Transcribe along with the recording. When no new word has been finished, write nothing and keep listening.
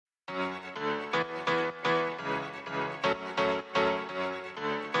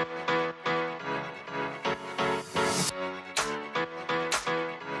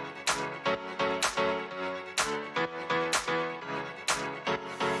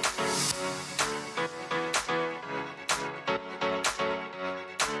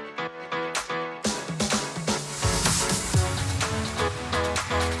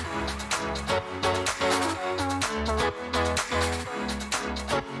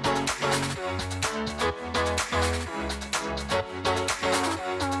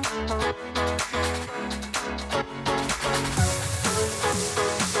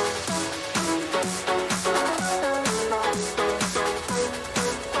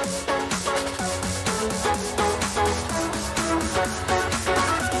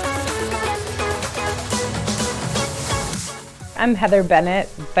I'm Heather Bennett,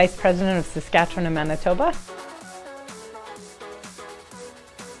 Vice President of Saskatchewan and Manitoba.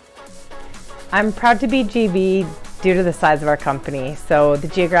 I'm proud to be GV due to the size of our company. So the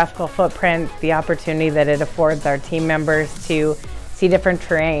geographical footprint, the opportunity that it affords our team members to see different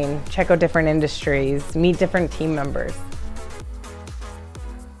terrain, check out different industries, meet different team members.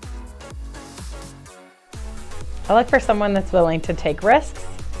 I look for someone that's willing to take risks,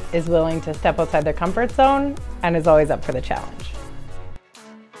 is willing to step outside their comfort zone, and is always up for the challenge.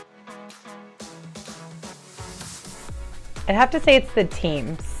 I'd have to say it's the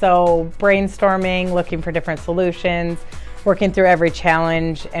team. So brainstorming, looking for different solutions, working through every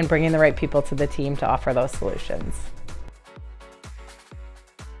challenge, and bringing the right people to the team to offer those solutions.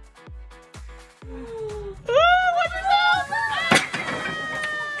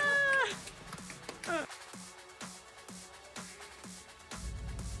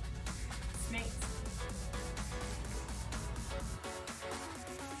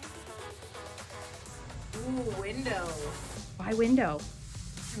 Ooh, window. Why window?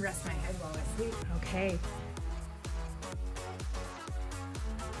 I can rest my head while I sleep. Okay.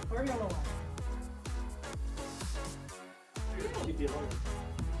 Or yellow one. She'd be a lawyer.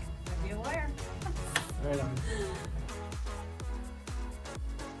 I'd be a lawyer. Right on.